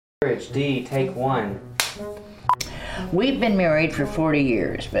Marriage, D, take one. We've been married for 40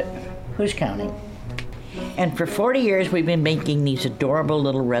 years, but who's counting? And for 40 years, we've been making these adorable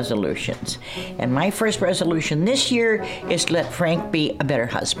little resolutions. And my first resolution this year is to let Frank be a better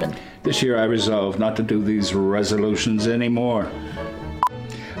husband. This year I resolved not to do these resolutions anymore.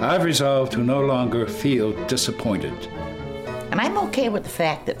 I've resolved to no longer feel disappointed. And I'm okay with the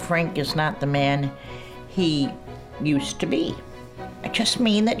fact that Frank is not the man he used to be. I just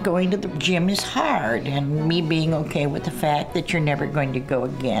mean that going to the gym is hard, and me being okay with the fact that you're never going to go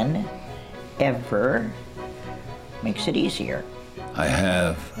again, ever, makes it easier. I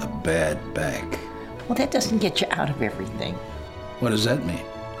have a bad back. Well, that doesn't get you out of everything. What does that mean?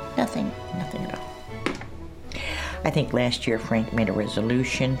 Nothing at all. I think last year Frank made a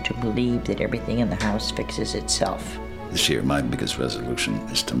resolution to believe that everything in the house fixes itself. This year my biggest resolution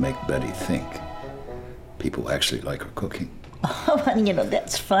is to make Betty think people actually like her cooking. Oh,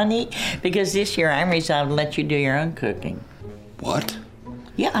 that's funny, because this year I'm resolved to let you do your own cooking. What?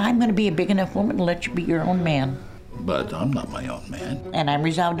 Yeah, I'm going to be a big enough woman to let you be your own man. But I'm not my own man. And I'm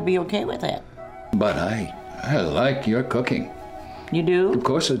resolved to be okay with that. But I like your cooking. You do? Of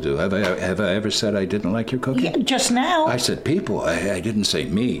course I do. Have I ever said I didn't like your cooking? Yeah, just now. I said people. I didn't say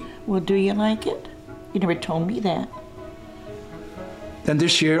me. Well, do you like it? You never told me that. Then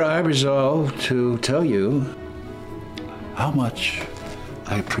this year I resolved to tell you how much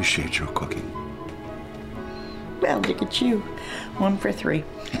I appreciate your cooking. Well, look at you. 1 for 3.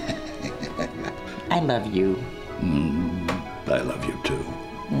 I love you. I love you too.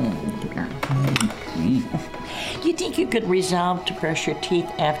 You think you could resolve to brush your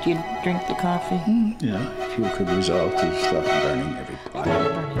teeth after you drink the coffee? Yeah, if you could resolve to stop burning every pot.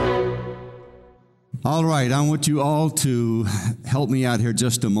 All right, I want you all to help me out here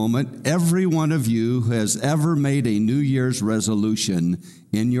just a moment. Every one of you who has ever made a New Year's resolution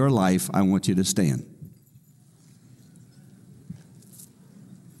in your life, I want you to stand.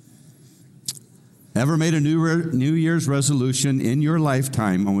 Ever made a New Year's resolution in your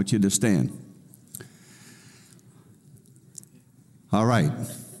lifetime, I want you to stand. All right.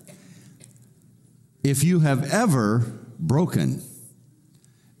 If you have ever broken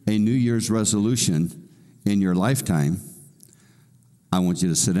a New Year's resolution in your lifetime, I want you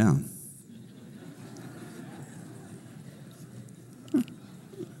to sit down.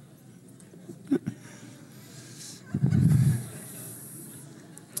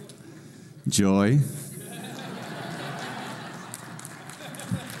 Joy.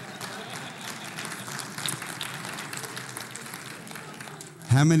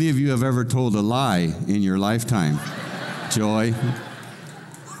 How many of you have ever told a lie in your lifetime? Joy.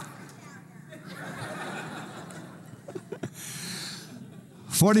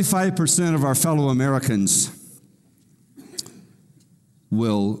 "45% of our fellow Americans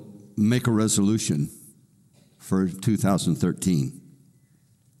will make a resolution for 2013.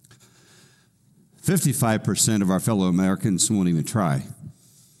 55% of our fellow Americans won't even try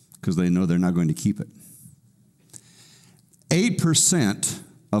because they know they're not going to keep it. 8%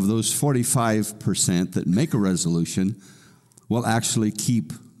 of those 45% that make a resolution will actually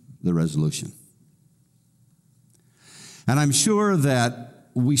keep the resolution. And I'm sure that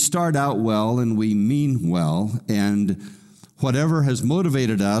we start out well and we mean well, and whatever has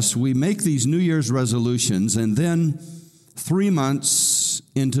motivated us, we make these New Year's resolutions, and then 3 months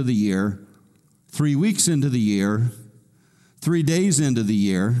into the year, 3 weeks into the year, 3 days into the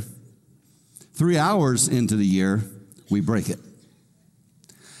year, 3 hours into the year, we break it.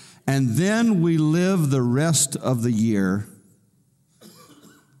 And then we live the rest of the year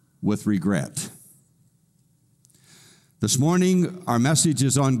with regret. This morning, our message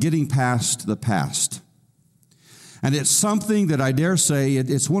is on getting past the past. And it's something that I dare say,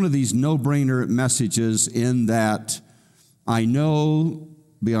 it's one of these no-brainer messages in that I know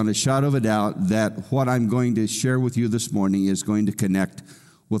beyond a shadow of a doubt that what I'm going to share with you this morning is going to connect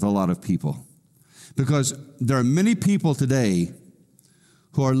with a lot of people. Because there are many people today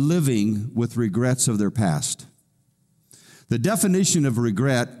who are living with regrets of their past. The definition of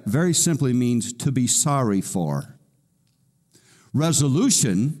regret very simply means to be sorry for.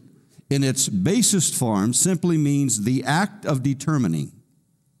 Resolution, in its basest form, simply means the act of determining.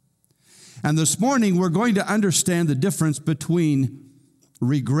 And this morning, we're going to understand the difference between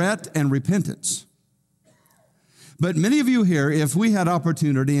regret and repentance. But many of you here, if we had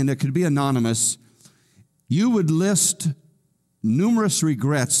opportunity, and it could be anonymous, you would list numerous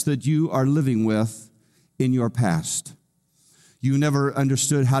regrets that you are living with in your past. You never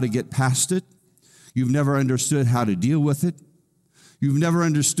understood how to get past it. You've never understood how to deal with it. You've never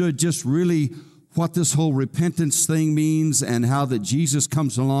understood just really what this whole repentance thing means and how that Jesus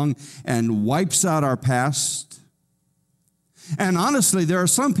comes along and wipes out our past. And honestly, there are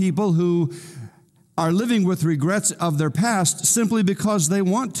some people who are living with regrets of their past simply because they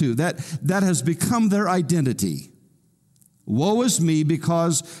want to. That has become their identity. Woe is me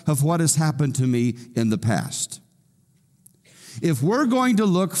because of what has happened to me in the past. If we're going to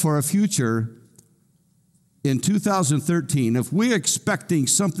look for a future in 2013, if we're expecting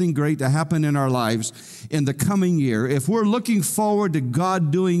something great to happen in our lives in the coming year, if we're looking forward to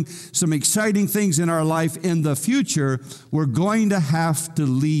God doing some exciting things in our life in the future, we're going to have to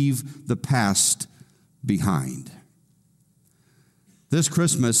leave the past behind. This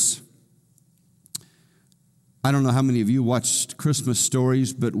Christmas, I don't know how many of you watched Christmas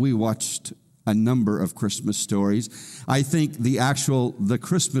stories, but we watched a number of Christmas stories. I think the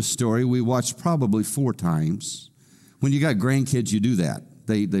Christmas story we watched probably 4 times. When you got grandkids, you do that.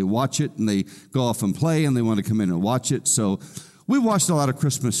 They watch it and they go off and play and they want to come in and watch it. So we watched a lot of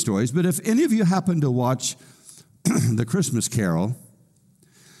Christmas stories. But if any of you happen to watch The Christmas Carol,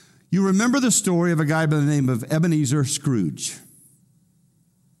 you remember the story of a guy by the name of Ebenezer Scrooge.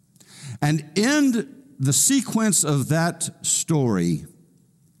 And in the sequence of that story,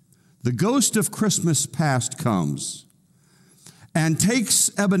 the ghost of Christmas past comes and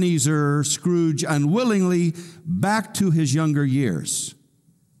takes Ebenezer Scrooge unwillingly back to his younger years.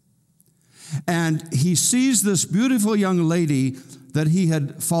 And he sees this beautiful young lady that he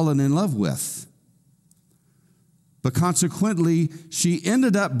had fallen in love with. But consequently, she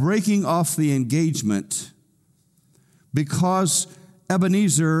ended up breaking off the engagement because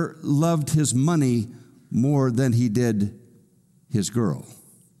Ebenezer loved his money more than he did his girl.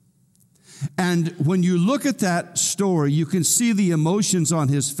 And when you look at that story, you can see the emotions on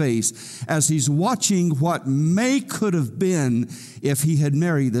his face as he's watching what could have been if he had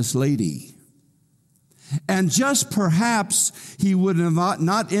married this lady. And just perhaps he would have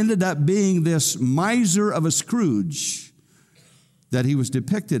not ended up being this miser of a Scrooge that he was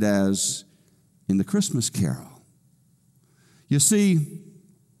depicted as in the Christmas Carol. You see,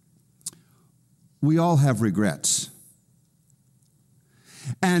 we all have regrets.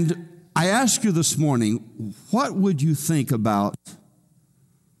 And I ask you this morning, what would you think about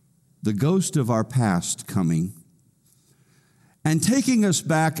the ghost of our past coming and taking us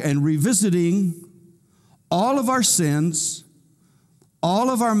back and revisiting all of our sins, all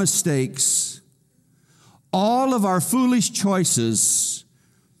of our mistakes, all of our foolish choices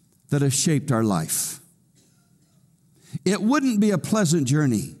that have shaped our life? It wouldn't be a pleasant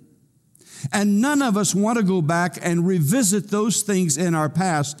journey. And none of us want to go back and revisit those things in our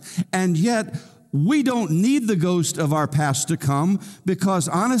past. And yet, we don't need the ghost of our past to come because,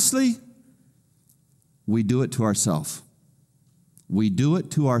 honestly, we do it to ourselves. We do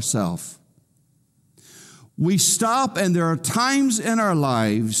it to ourselves. We stop, and there are times in our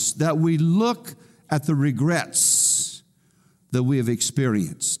lives that we look at the regrets that we have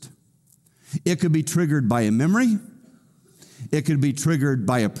experienced. It could be triggered by a memory. It could be triggered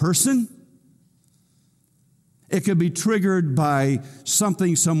by a person. It could be triggered by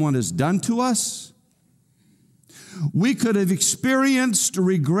something someone has done to us. We could have experienced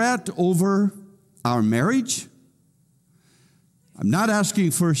regret over our marriage. I'm not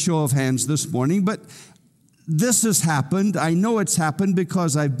asking for a show of hands this morning, but this has happened. I know it's happened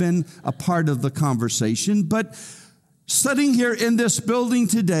because I've been a part of the conversation. But sitting here in this building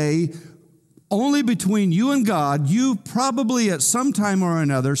today, only between you and God, you probably at some time or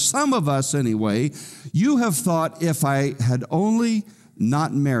another, some of us anyway, you have thought, if I had only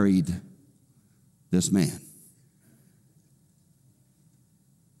not married this man.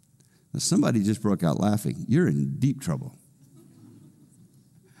 Now, somebody just broke out laughing. You're in deep trouble.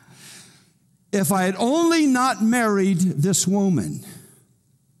 If I had only not married this woman,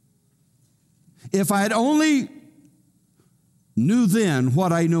 if I had only knew then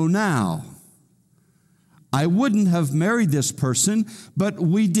what I know now, I wouldn't have married this person, but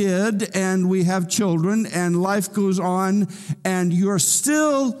we did, and we have children, and life goes on, and you're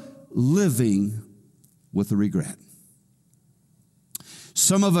still living with the regret.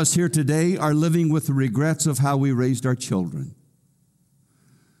 Some of us here today are living with the regrets of how we raised our children.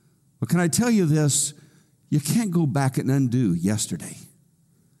 But can I tell you this? You can't go back and undo yesterday.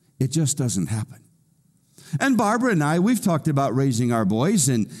 It just doesn't happen. And Barbara and I, we've talked about raising our boys,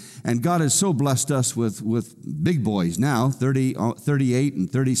 and God has so blessed us with big boys now, 38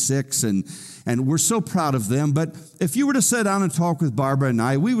 and 36, and we're so proud of them. But if you were to sit down and talk with Barbara and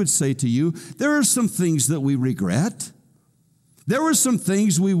I, we would say to you, there are some things that we regret. There were some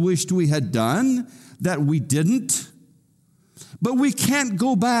things we wished we had done that we didn't. But we can't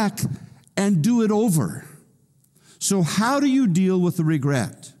go back and do it over. So how do you deal with the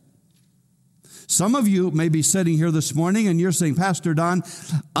regret? Some of you may be sitting here this morning and you're saying, Pastor Don,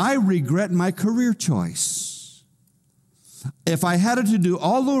 I regret my career choice. If I had it to do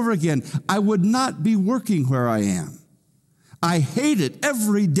all over again, I would not be working where I am. I hate it.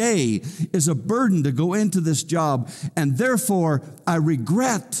 Every day is a burden to go into this job, and therefore I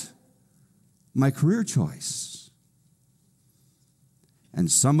regret my career choice.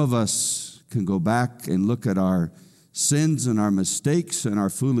 And some of us can go back and look at our sins and our mistakes and our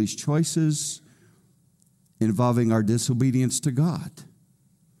foolish choices involving our disobedience to God.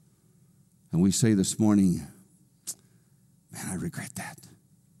 And we say this morning, man, I regret that.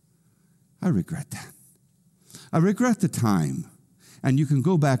 I regret that. I regret the time. And you can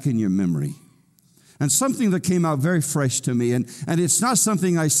go back in your memory. And something that came out very fresh to me, and it's not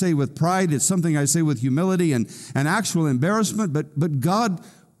something I say with pride, it's something I say with humility and actual embarrassment, but God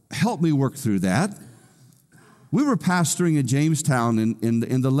helped me work through that. We were pastoring in Jamestown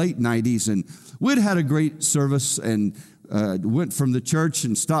in the late 90s, and we'd had a great service and went from the church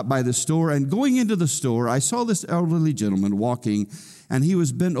and stopped by the store. And going into the store, I saw this elderly gentleman walking, and he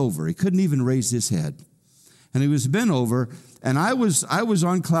was bent over. He couldn't even raise his head. And he was bent over, and I was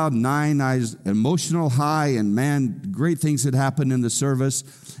on cloud nine. I was emotional high, and man, great things had happened in the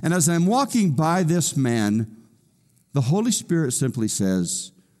service. And as I'm walking by this man, the Holy Spirit simply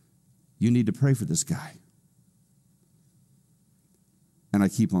says, you need to pray for this guy. And I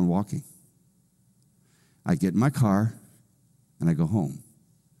keep on walking. I get in my car, and I go home.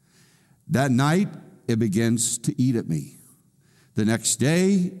 That night, it begins to eat at me. The next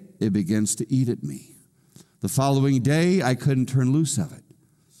day, it begins to eat at me. The following day, I couldn't turn loose of it.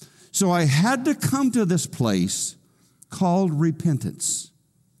 So I had to come to this place called repentance.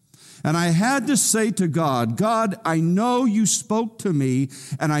 And I had to say to God, God, I know you spoke to me,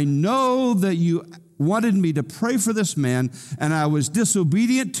 and I know that you wanted me to pray for this man, and I was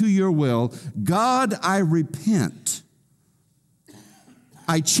disobedient to your will. God, I repent.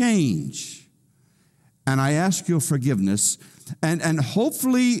 I change. And I ask your forgiveness. And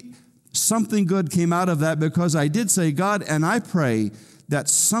hopefully something good came out of that, because I did say, God, and I pray that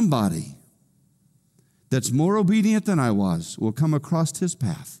somebody that's more obedient than I was will come across his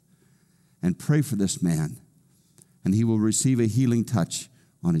path and pray for this man, and he will receive a healing touch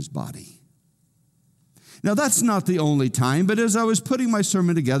on his body. Now, that's not the only time, but as I was putting my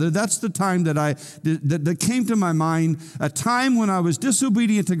sermon together, that's the time that came to my mind, a time when I was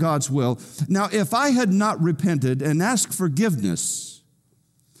disobedient to God's will. Now, if I had not repented and asked forgiveness,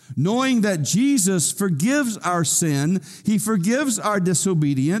 knowing that Jesus forgives our sin, he forgives our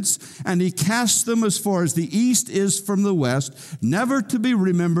disobedience, and he casts them as far as the east is from the west, never to be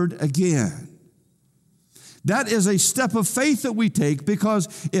remembered again. That is a step of faith that we take,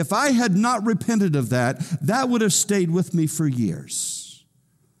 because if I had not repented of that, that would have stayed with me for years.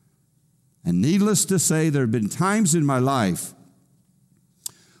 And needless to say, there have been times in my life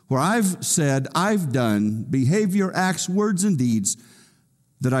where I've said, I've done behavior, acts, words, and deeds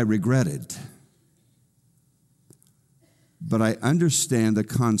that I regretted. But I understand the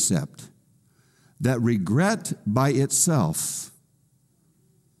concept that regret by itself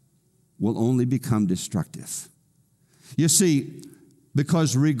will only become destructive. You see,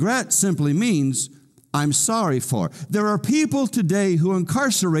 because regret simply means I'm sorry for. There are people today who are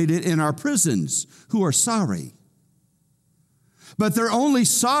incarcerated in our prisons who are sorry. But they're only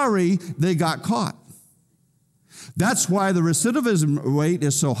sorry they got caught. That's why the recidivism rate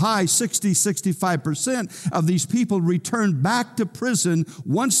is so high. 60-65% of these people return back to prison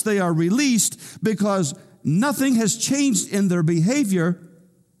once they are released, because nothing has changed in their behavior.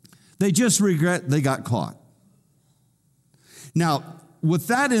 They just regret they got caught. Now, with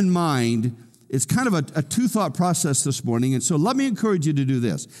that in mind, it's kind of a two-thought process this morning, and so let me encourage you to do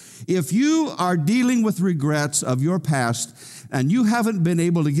this. If you are dealing with regrets of your past and you haven't been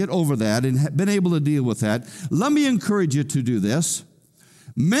able to get over that and been able to deal with that, let me encourage you to do this.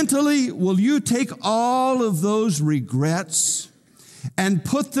 Mentally, will you take all of those regrets and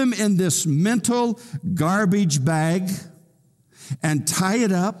put them in this mental garbage bag and tie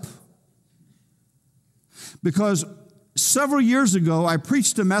it up? Because several years ago, I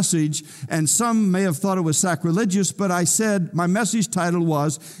preached a message, and some may have thought it was sacrilegious, but I said, my message title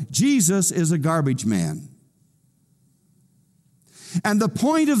was, Jesus is a Garbage Man. And the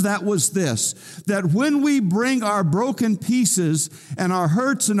point of that was this, that when we bring our broken pieces and our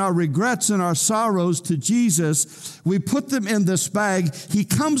hurts and our regrets and our sorrows to Jesus, we put them in this bag. He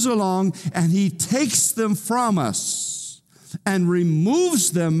comes along and he takes them from us and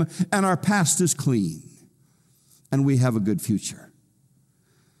removes them, and our past is clean. And we have a good future.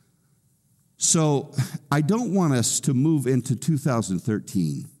 So I don't want us to move into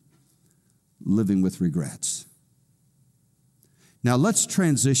 2013 living with regrets. Now let's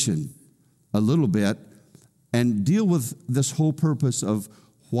transition a little bit and deal with this whole purpose of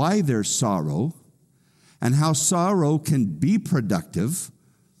why there's sorrow and how sorrow can be productive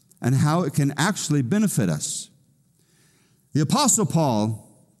and how it can actually benefit us. The Apostle Paul,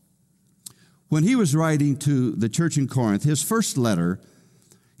 when he was writing to the church in Corinth, his first letter,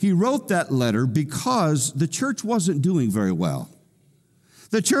 he wrote that letter because the church wasn't doing very well.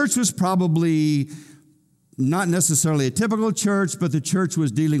 The church was probably not necessarily a typical church, but the church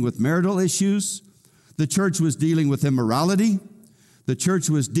was dealing with marital issues. The church was dealing with immorality. The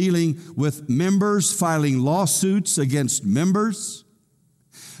church was dealing with members filing lawsuits against members.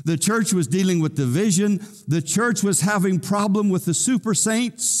 The church was dealing with division. The church was having problem with the super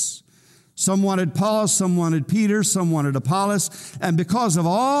saints. Some wanted Paul, some wanted Peter, some wanted Apollos. And because of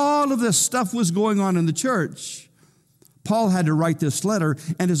all of this stuff was going on in the church, Paul had to write this letter,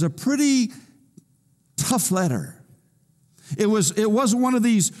 and it's a pretty tough letter. It wasn't one of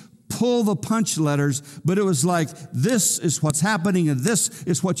these pull the punch letters, but it was like, this is what's happening, and this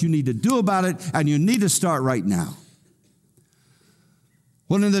is what you need to do about it, and you need to start right now.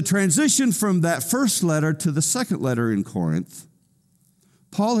 Well, in the transition from that first letter to the second letter in Corinth,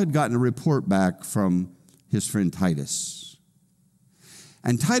 Paul had gotten a report back from his friend Titus.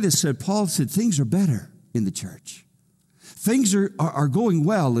 And Titus said, Paul said, things are better in the church. Things are going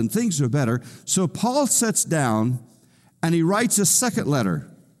well, and things are better. So Paul sits down, and he writes a second letter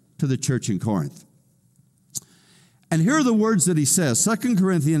to the church in Corinth. And here are the words that he says, 2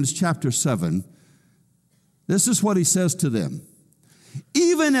 Corinthians chapter 7. This is what he says to them.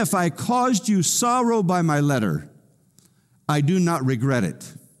 Even if I caused you sorrow by my letter, I do not regret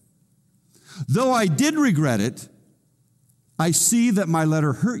it. Though I did regret it, I see that my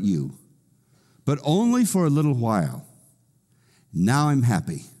letter hurt you, but only for a little while. Now I'm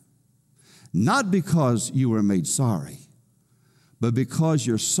happy, not because you were made sorry, but because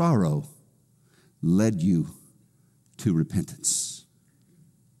your sorrow led you to repentance.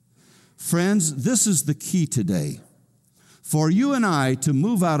 Friends, this is the key today. For you and I to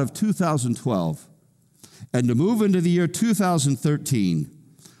move out of 2012 and to move into the year 2013,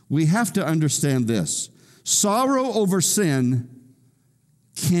 we have to understand this. Sorrow over sin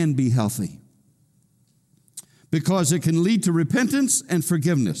can be healthy because it can lead to repentance and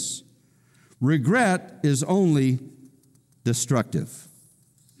forgiveness. Regret is only destructive.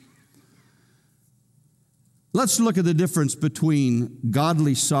 Let's look at the difference between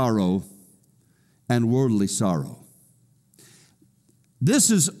godly sorrow and worldly sorrow.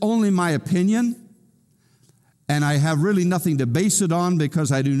 This is only my opinion, and I have really nothing to base it on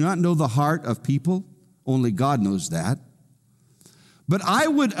because I do not know the heart of people. Only God knows that. But I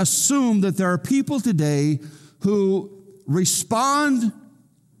would assume that there are people today who respond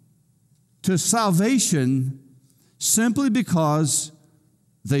to salvation simply because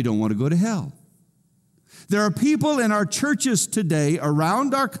they don't want to go to hell. There are people in our churches today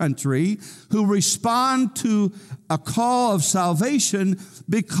around our country who respond to a call of salvation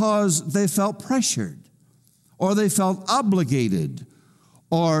because they felt pressured, or they felt obligated,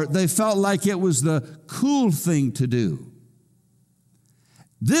 or they felt like it was the cool thing to do.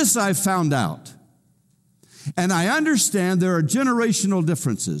 This I found out. And I understand there are generational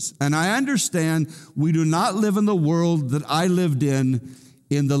differences. And I understand we do not live in the world that I lived in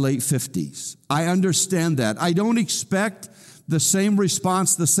the late 50s. I understand that. I don't expect the same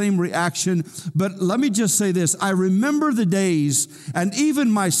response, the same reaction. But let me just say this. I remember the days, and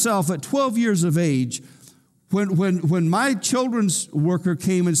even myself at 12 years of age, when my children's worker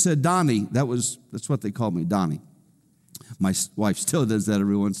came and said, Donnie, that's what they called me, Donnie. My wife still does that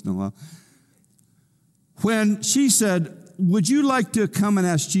every once in a while. When she said, would you like to come and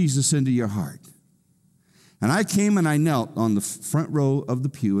ask Jesus into your heart? And I came and I knelt on the front row of the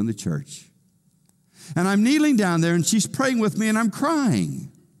pew in the church. And I'm kneeling down there, and she's praying with me, and I'm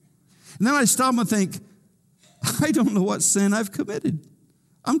crying. And then I stop and think, I don't know what sin I've committed.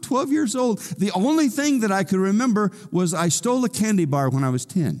 I'm 12 years old. The only thing that I could remember was I stole a candy bar when I was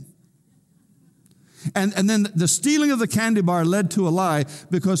 10. And then the stealing of the candy bar led to a lie,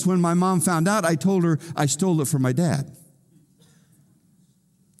 because when my mom found out, I told her I stole it from my dad.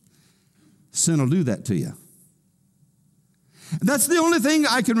 Sin will do that to you. That's the only thing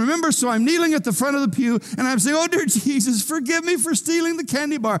I can remember, so I'm kneeling at the front of the pew, and I'm saying, oh, dear Jesus, forgive me for stealing the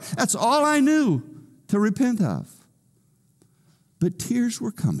candy bar. That's all I knew to repent of. But tears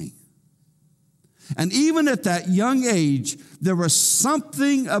were coming. And even at that young age, there was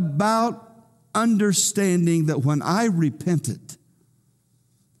something about understanding that when I repented,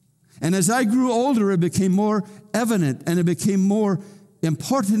 And as I grew older, it became more evident and it became more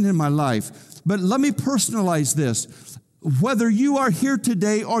important in my life. But let me personalize this. Whether you are here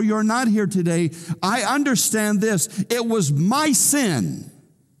today or you're not here today, I understand this. It was my sin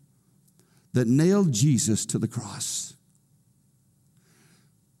that nailed Jesus to the cross.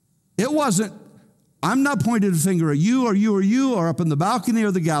 It wasn't, I'm not pointing a finger at you or you or you or up in the balcony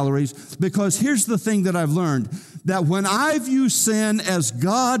or the galleries, because here's the thing that I've learned, that when I view sin as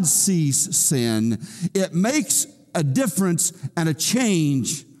God sees sin, it makes a difference and a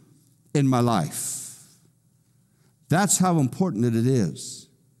change in my life. That's how important it is.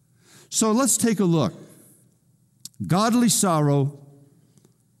 So let's take a look. Godly sorrow,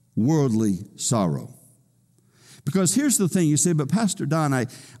 worldly sorrow. Because here's the thing, you say, but Pastor Don,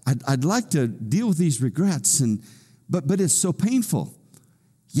 I'd like to deal with these regrets, but it's so painful.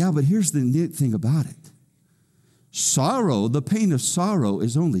 Yeah, but here's the neat thing about it. Sorrow, the pain of sorrow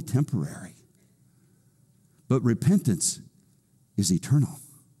is only temporary. But repentance is eternal.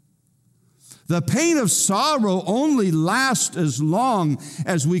 The pain of sorrow only lasts as long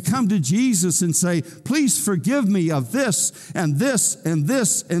as we come to Jesus and say, please forgive me of this and this and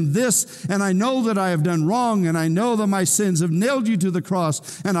this and this. And I know that I have done wrong, and I know that my sins have nailed you to the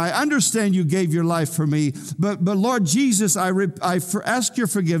cross, and I understand you gave your life for me. But Lord Jesus, I ask your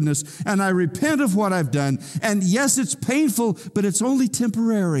forgiveness, and I repent of what I've done. And yes, it's painful, but it's only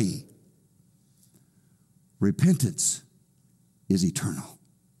temporary. Repentance is eternal.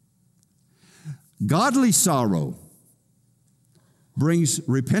 Godly sorrow brings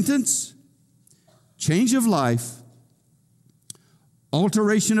repentance, change of life,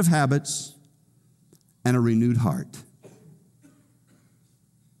 alteration of habits, and a renewed heart.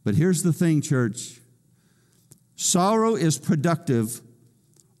 But here's the thing, church. Sorrow is productive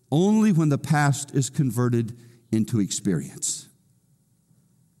only when the past is converted into experience.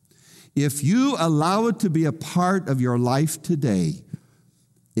 If you allow it to be a part of your life today,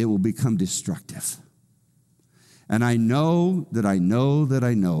 it will become destructive. And I know that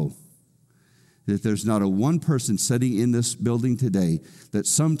there's not a one person sitting in this building today that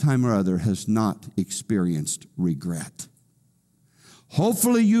sometime or other has not experienced regret.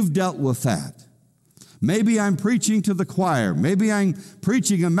 Hopefully you've dealt with that. Maybe I'm preaching to the choir. Maybe I'm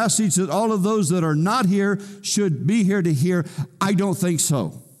preaching a message that all of those that are not here should be here to hear. I don't think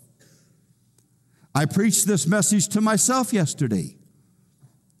so. I preached this message to myself yesterday.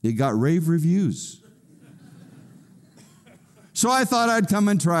 It got rave reviews. So I thought I'd come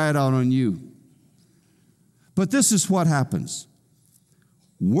and try it out on you. But this is what happens.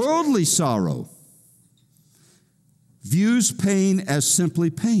 Worldly sorrow views pain as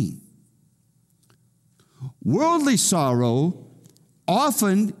simply pain. Worldly sorrow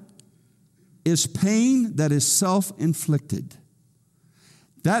often is pain that is self-inflicted.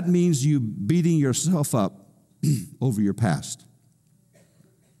 That means you beating yourself up over your past.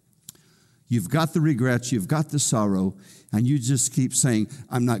 You've got the regrets, you've got the sorrow, and you just keep saying,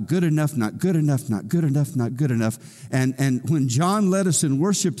 I'm not good enough, not good enough, not good enough, not good enough. And when John led us in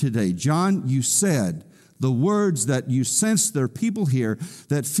worship today, John, you said the words that you sense there are people here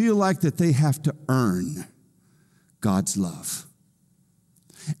that feel like that they have to earn God's love.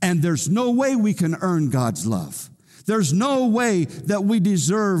 And there's no way we can earn God's love. There's no way that we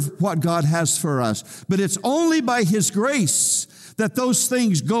deserve what God has for us. But it's only by His grace that those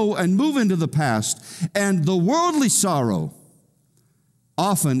things go and move into the past. And the worldly sorrow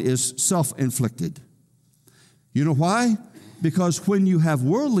often is self-inflicted. You know why? Because when you have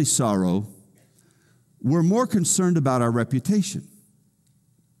worldly sorrow, we're more concerned about our reputation.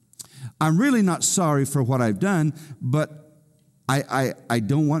 I'm really not sorry for what I've done, but I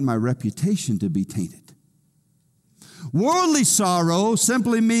don't want my reputation to be tainted. Worldly sorrow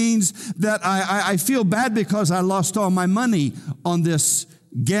simply means that I feel bad because I lost all my money on this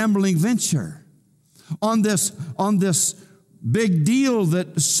gambling venture, on this big deal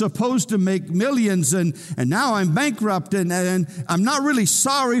that's supposed to make millions, and now I'm bankrupt, and I'm not really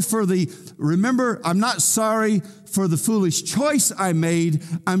sorry I'm not sorry for the foolish choice I made.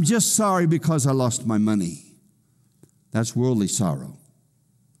 I'm just sorry because I lost my money. That's worldly sorrow.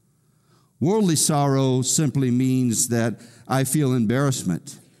 Worldly sorrow simply means that I feel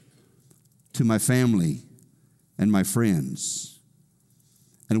embarrassment to my family and my friends.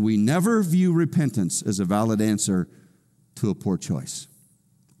 And we never view repentance as a valid answer to a poor choice.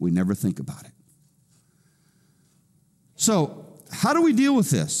 We never think about it. So, how do we deal with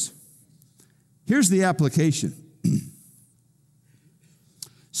this? Here's the application.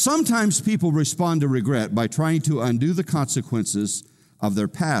 Sometimes people respond to regret by trying to undo the consequences of their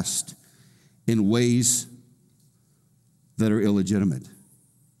past in ways that are illegitimate.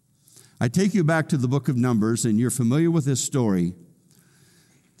 I take you back to the book of Numbers, and you're familiar with this story.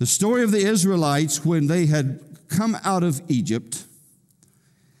 The story of the Israelites when they had come out of Egypt.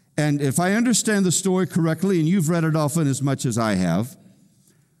 And if I understand the story correctly, and you've read it often as much as I have,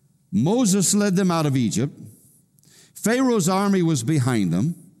 Moses led them out of Egypt. Pharaoh's army was behind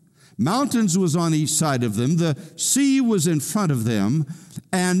them. Mountains was on each side of them. The sea was in front of them.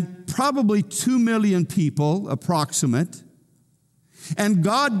 And probably 2 million people, approximate. And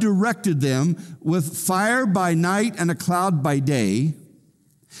God directed them with fire by night and a cloud by day.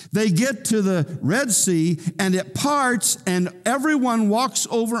 They get to the Red Sea, and it parts, and everyone walks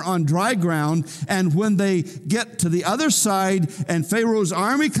over on dry ground. And when they get to the other side, and Pharaoh's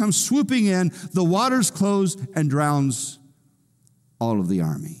army comes swooping in, the waters close and drowns all of the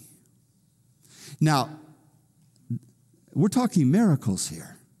army. Now, we're talking miracles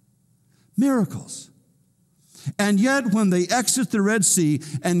here. Miracles. And yet, when they exit the Red Sea,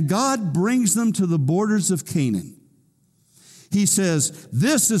 and God brings them to the borders of Canaan, He says,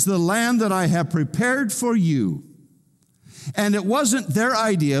 "This is the land that I have prepared for you." And it wasn't their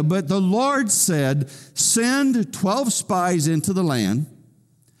idea, but the Lord said, "Send 12 spies into the land,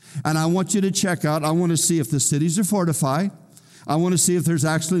 and I want you to check out. I want to see if the cities are fortified. I want to see if there's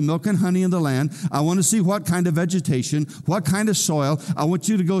actually milk and honey in the land. I want to see what kind of vegetation, what kind of soil. I want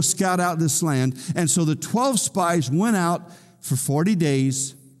you to go scout out this land." And so the 12 spies went out for 40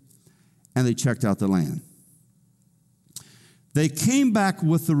 days, and they checked out the land. They came back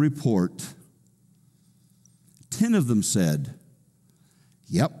with the report. 10 of them said,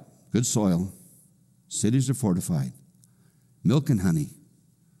 "Yep, good soil. Cities are fortified. Milk and honey.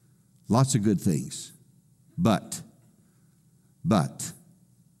 Lots of good things. But,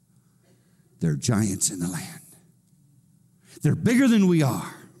 there are giants in the land. They're bigger than we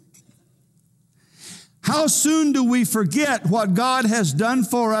are." How soon do we forget what God has done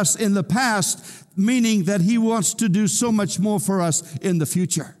for us in the past, meaning that He wants to do so much more for us in the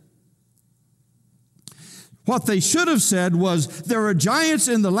future? What they should have said was, "There are giants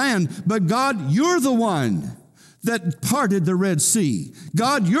in the land, but God, you're the one that parted the Red Sea.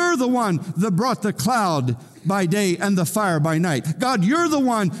 God, you're the one that brought the cloud by day and the fire by night. God, you're the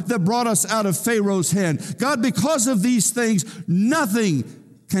one that brought us out of Pharaoh's hand. God, because of these things, nothing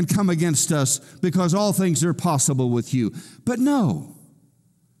can come against us, because all things are possible with you." But no,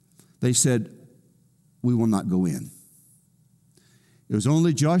 they said, "We will not go in." It was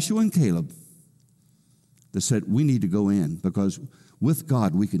only Joshua and Caleb that said, "We need to go in, because with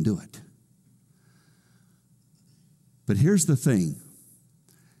God we can do it." But here's the thing.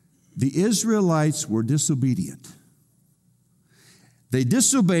 The Israelites were disobedient. They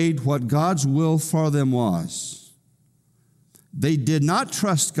disobeyed what God's will for them was. They did not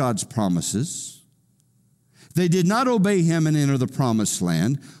trust God's promises. They did not obey Him and enter the promised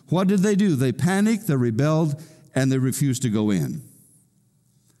land. What did they do? They panicked, they rebelled, and they refused to go in.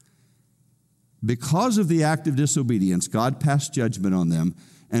 Because of the act of disobedience, God passed judgment on them,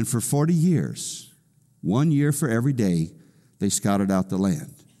 and for 40 years, 1 year for every day, they scouted out the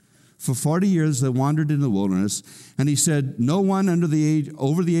land. For 40 years, they wandered in the wilderness, and He said, "No one over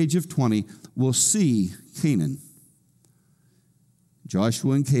the age of 20 will see Canaan."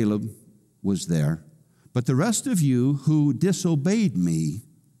 Joshua and Caleb was there. "But the rest of you who disobeyed me,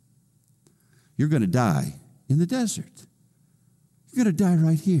 you're going to die in the desert. You're going to die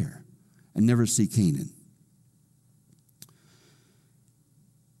right here and never see Canaan."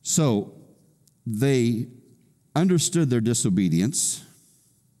 So they understood their disobedience.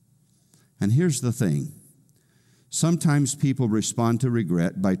 And here's the thing. Sometimes people respond to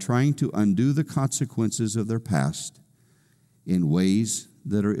regret by trying to undo the consequences of their past in ways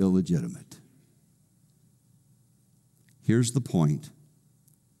that are illegitimate. Here's the point.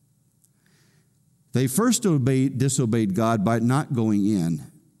 They first disobeyed God by not going in.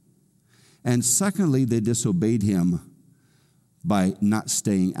 And secondly, they disobeyed Him by not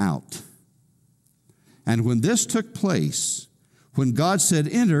staying out. And when this took place, when God said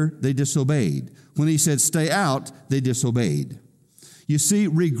enter, they disobeyed. When He said stay out, they disobeyed. You see,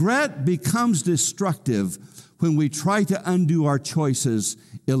 regret becomes destructive when we try to undo our choices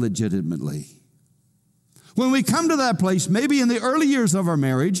illegitimately. When we come to that place, maybe in the early years of our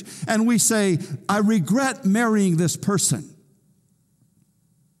marriage, and we say, "I regret marrying this person.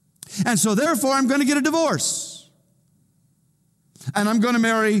 And so therefore, I'm going to get a divorce. And I'm going to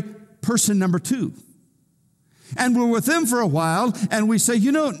marry person number 2. And we're with them for a while, and we say,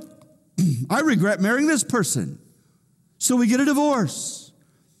 "You know, I regret marrying this person." So we get a divorce.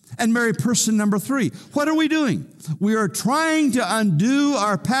 And marry person number 3. What are we doing? We are trying to undo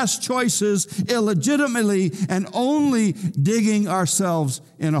our past choices illegitimately and only digging ourselves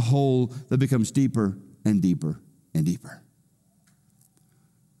in a hole that becomes deeper and deeper and deeper.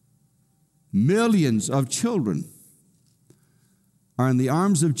 Millions of children are in the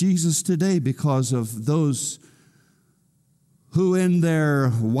arms of Jesus today because of those who in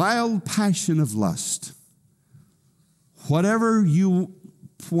their wild passion of lust, whatever you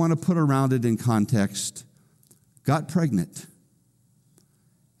want to put around it in context, got pregnant.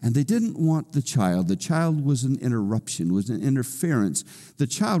 And they didn't want the child. The child was an interruption, was an interference. The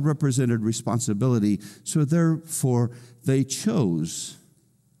child represented responsibility, so therefore they chose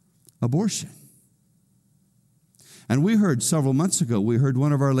abortion. And we heard several months ago, we heard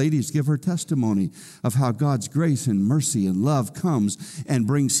one of our ladies give her testimony of how God's grace and mercy and love comes and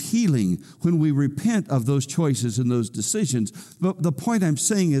brings healing when we repent of those choices and those decisions. But the point I'm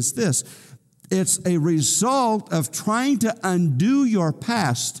saying is this: it's a result of trying to undo your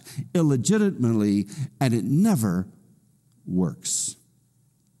past illegitimately, and it never works.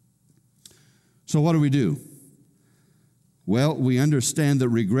 So what do? Well, we understand that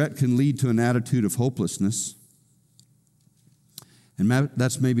regret can lead to an attitude of hopelessness. And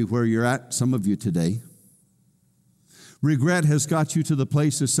that's maybe where you're at, some of you today. Regret has got you to the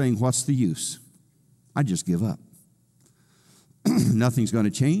place of saying, what's the use? I just give up. Nothing's going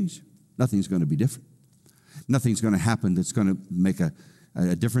to change. Nothing's going to be different. Nothing's going to happen that's going to make a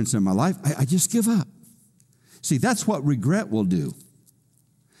difference in my life. I just give up. See, that's what regret will do.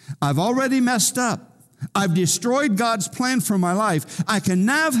 I've already messed up. I've destroyed God's plan for my life. I can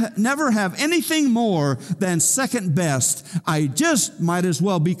never have anything more than second best. I just might as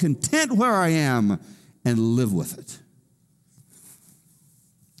well be content where I am and live with it.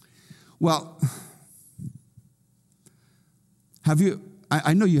 Well,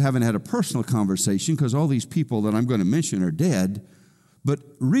 I know you haven't had a personal conversation because all these people that I'm going to mention are dead, but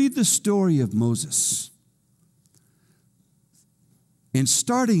read the story of Moses. In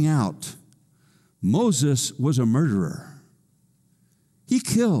starting out, Moses was a murderer. He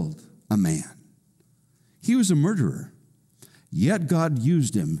killed a man. He was a murderer. Yet God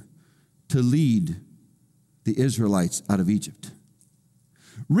used him to lead the Israelites out of Egypt.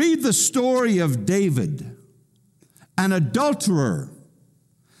 Read the story of David, an adulterer,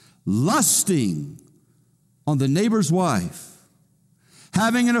 lusting on the neighbor's wife,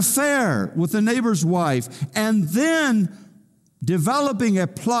 having an affair with the neighbor's wife, and then developing a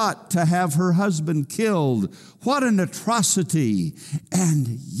plot to have her husband killed. What an atrocity. And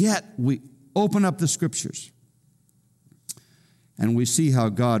yet we open up the scriptures and we see how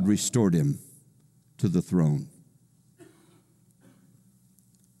God restored him to the throne.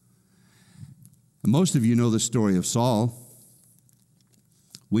 And most of you know the story of Saul.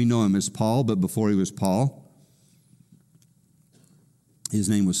 We know him as Paul, but before he was Paul, his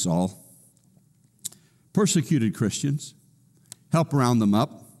name was Saul. Persecuted Christians, helped round them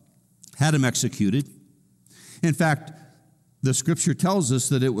up, had them executed. In fact, the scripture tells us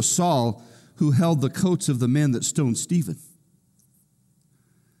that it was Saul who held the coats of the men that stoned Stephen.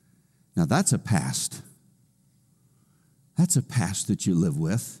 Now that's a past. That's a past that you live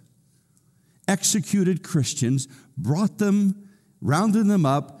with. Executed Christians, brought them, rounded them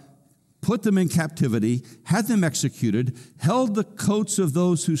up, put them in captivity, had them executed, held the coats of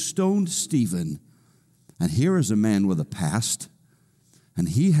those who stoned Stephen. And here is a man with a past, and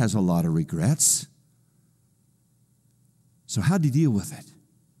he has a lot of regrets. So how did he deal with it?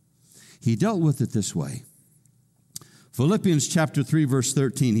 He dealt with it this way. Philippians chapter 3, verse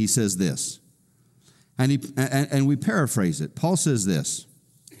 13, he says this, and we paraphrase it. Paul says this: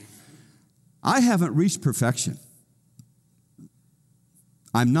 I haven't reached perfection.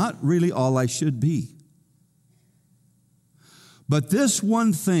 I'm not really all I should be. But this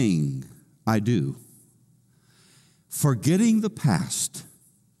one thing I do, forgetting the past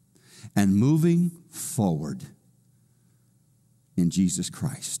and moving forward in Jesus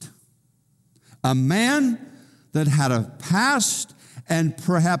Christ. A man that had a past, and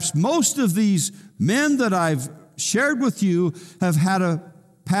perhaps most of these men that I've shared with you have had a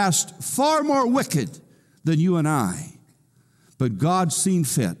past far more wicked than you and I. But God seen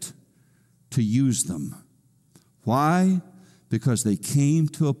fit to use them. Why? Because they came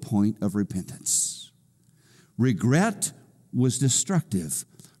to a point of repentance. Regret was destructive.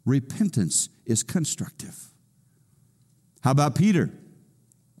 Repentance is constructive. How about Peter?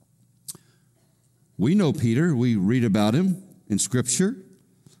 We know Peter. We read about him in Scripture.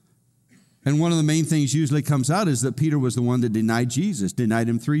 And one of the main things usually comes out is that Peter was the one that denied Jesus, denied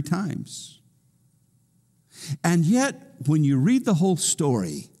him 3 times. And yet, when you read the whole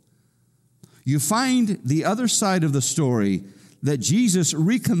story, you find the other side of the story that Jesus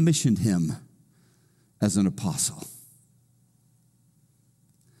recommissioned him as an apostle.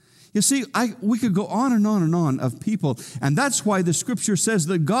 You see, we could go on and on and on of people, and that's why the Scripture says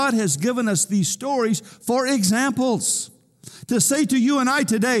that God has given us these stories for examples. To say to you and I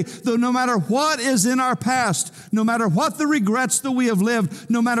today, that no matter what is in our past, no matter what the regrets that we have lived,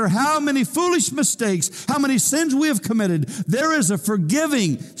 no matter how many foolish mistakes, how many sins we have committed, there is a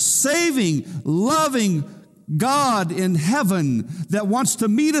forgiving, saving, loving God in heaven that wants to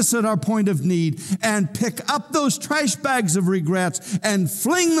meet us at our point of need and pick up those trash bags of regrets and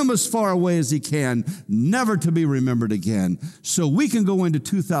fling them as far away as He can, never to be remembered again, so we can go into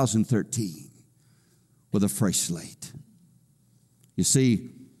 2013 with a fresh slate. You see,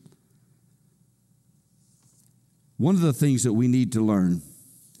 one of the things that we need to learn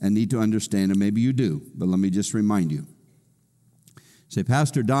and need to understand, and maybe you do, but let me just remind you. Say,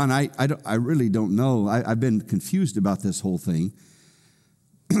 Pastor Don, I really don't know. I've been confused about this whole thing.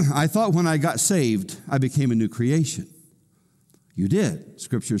 I thought when I got saved, I became a new creation. You did.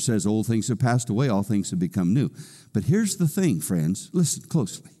 Scripture says old things have passed away, all things have become new. But here's the thing, friends. Listen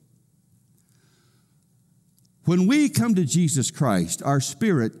closely. When we come to Jesus Christ, our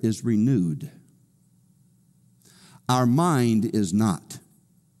spirit is renewed. Our mind is not.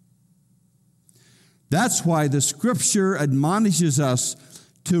 That's why the Scripture admonishes us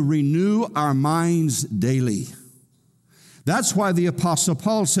to renew our minds daily. That's why the Apostle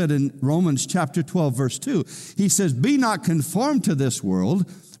Paul said in Romans chapter 12, verse 2, he says, "Be not conformed to this world,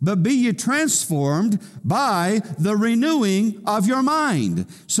 but be ye transformed by the renewing of your mind."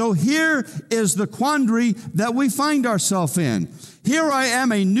 So here is the quandary that we find ourselves in. Here I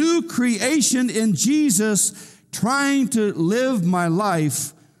am, a new creation in Jesus, trying to live my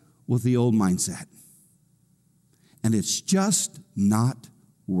life with the old mindset. And it's just not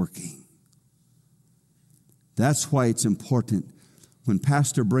working. That's why it's important when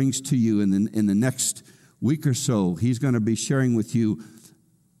Pastor brings to you in the next week or so, he's going to be sharing with you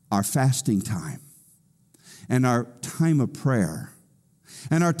our fasting time and our time of prayer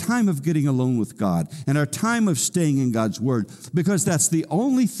and our time of getting alone with God and our time of staying in God's Word, because that's the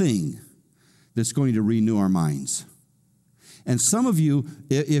only thing that's going to renew our minds. And some of you,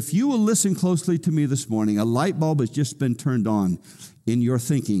 if you will listen closely to me this morning, a light bulb has just been turned on in your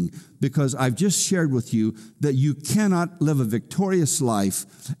thinking, because I've just shared with you that you cannot live a victorious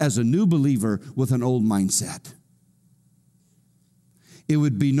life as a new believer with an old mindset. It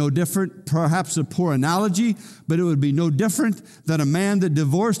would be no different, perhaps a poor analogy, but it would be no different than a man that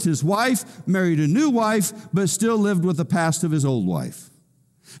divorced his wife, married a new wife, but still lived with the past of his old wife.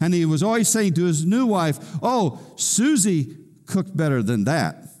 And he was always saying to his new wife, "Oh, Susie cooked better than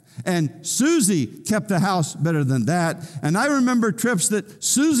that. And Susie kept the house better than that. And I remember trips that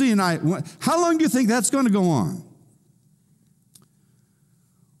Susie and I went." How long do you think that's going to go on?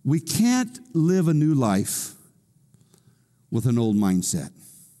 We can't live a new life with an old mindset.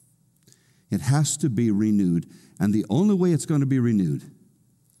 It has to be renewed. And the only way it's going to be renewed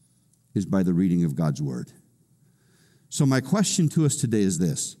is by the reading of God's Word. So my question to us today is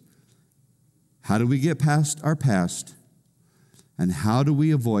this: how do we get past our past? And how do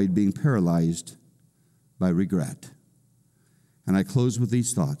we avoid being paralyzed by regret? And I close with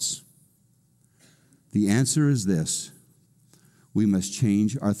these thoughts. The answer is this: we must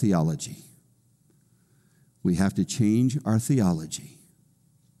change our theology. We have to change our theology.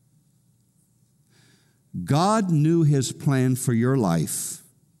 God knew His plan for your life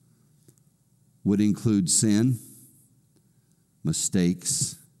would include sin,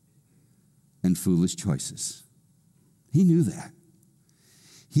 mistakes, and foolish choices. He knew that.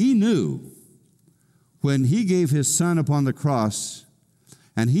 He knew when He gave His Son upon the cross,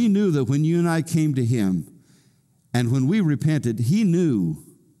 and He knew that when you and I came to Him and when we repented, He knew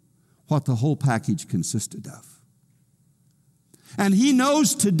what the whole package consisted of. And He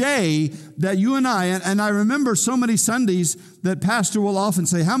knows today that you and I remember so many Sundays that Pastor will often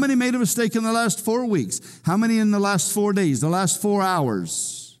say, "How many made a mistake in the last 4 weeks? How many in the last 4 days, the last 4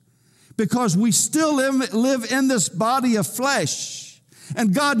 hours?" Because we still live in this body of flesh.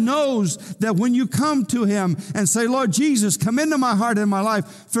 And God knows that when you come to Him and say, "Lord Jesus, come into my heart and my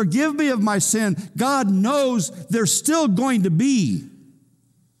life, forgive me of my sin," God knows there's still going to be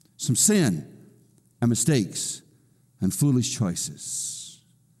some sin and mistakes and foolish choices.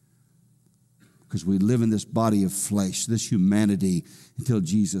 Because we live in this body of flesh, this humanity, until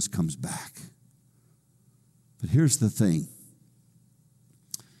Jesus comes back. But here's the thing.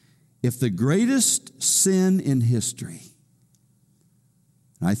 If the greatest sin in history,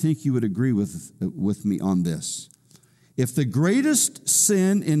 and I think you would agree with me on this, if the greatest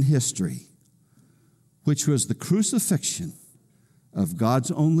sin in history which was the crucifixion of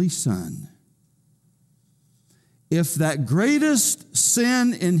God's only Son, if that greatest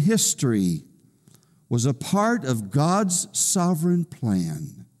sin in history was a part of God's sovereign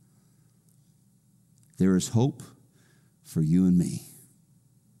plan, there is hope for you and me.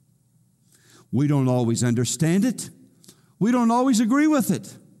 We don't always understand it. We don't always agree with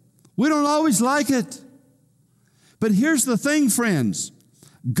it. We don't always like it. But here's the thing, friends.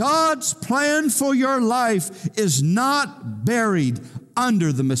 God's plan for your life is not buried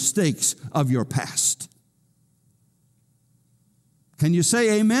under the mistakes of your past. Can you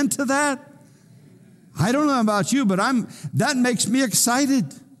say amen to that? I don't know about you, but that makes me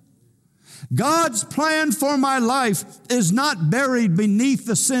excited. God's plan for my life is not buried beneath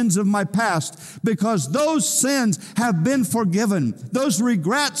the sins of my past, because those sins have been forgiven. Those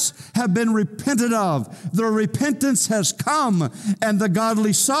regrets have been repented of. The repentance has come, and the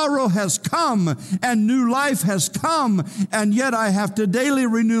godly sorrow has come, and new life has come, and yet I have to daily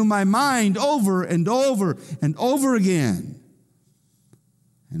renew my mind over and over and over again.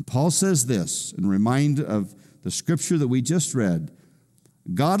 And Paul says this, and remind of the scripture that we just read: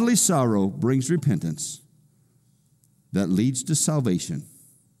 godly sorrow brings repentance that leads to salvation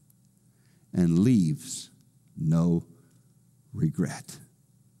and leaves no regret.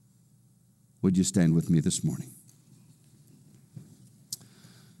 Would you stand with me this morning?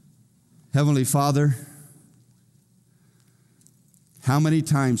 Heavenly Father, how many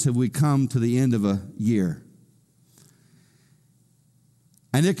times have we come to the end of a year?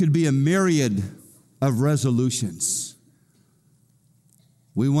 And it could be a myriad of resolutions.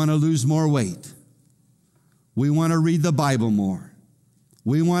 We want to lose more weight. We want to read the Bible more.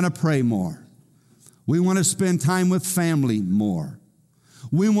 We want to pray more. We want to spend time with family more.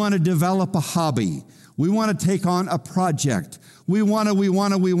 We want to develop a hobby. We want to take on a project. We want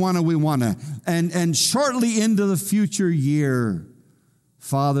to. And shortly into the future year,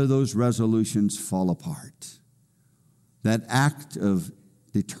 Father, those resolutions fall apart. That act of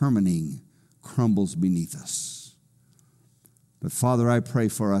determining crumbles beneath us. But Father, I pray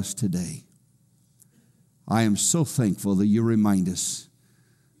for us today. I am so thankful that you remind us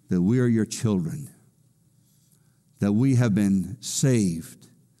that we are your children, that we have been saved,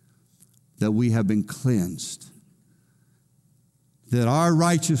 that we have been cleansed, that our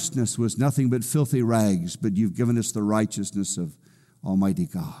righteousness was nothing but filthy rags, but you've given us the righteousness of Almighty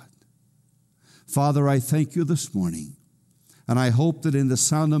God. Father, I thank you this morning. And I hope that in the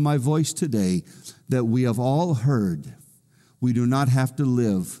sound of my voice today, that we have all heard, we do not have to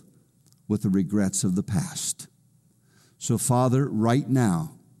live with the regrets of the past. So, Father, right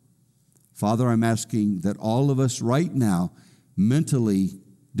now, Father, I'm asking that all of us right now mentally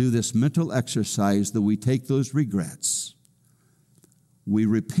do this mental exercise, that we take those regrets, we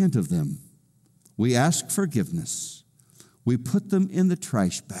repent of them, we ask forgiveness, we put them in the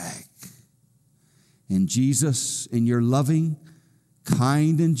trash bag. And Jesus, in your loving,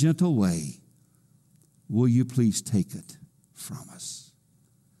 kind, and gentle way, will you please take it from us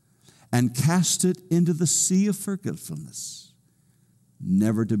and cast it into the sea of forgetfulness,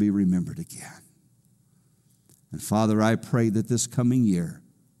 never to be remembered again. And Father, I pray that this coming year,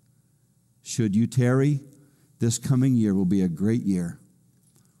 should you tarry, this coming year will be a great year,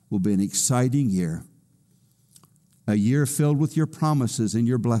 will be an exciting year, a year filled with your promises and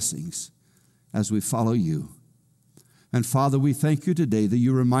your blessings, as we follow you. And Father, we thank you today that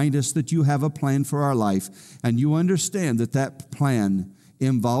you remind us that you have a plan for our life, and you understand that that plan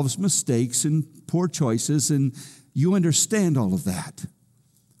involves mistakes and poor choices, and you understand all of that.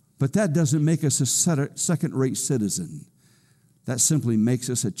 But that doesn't make us a second-rate citizen. That simply makes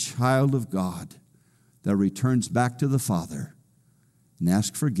us a child of God that returns back to the Father and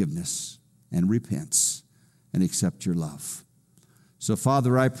asks forgiveness and repents and accepts your love. So,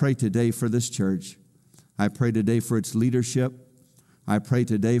 Father, I pray today for this church. I pray today for its leadership. I pray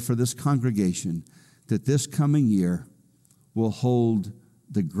today for this congregation, that this coming year will hold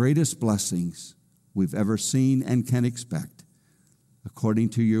the greatest blessings we've ever seen and can expect, according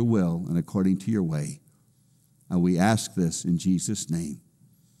to your will and according to your way. And we ask this in Jesus' name.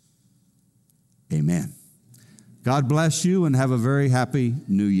 Amen. God bless you and have a very happy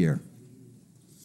new year.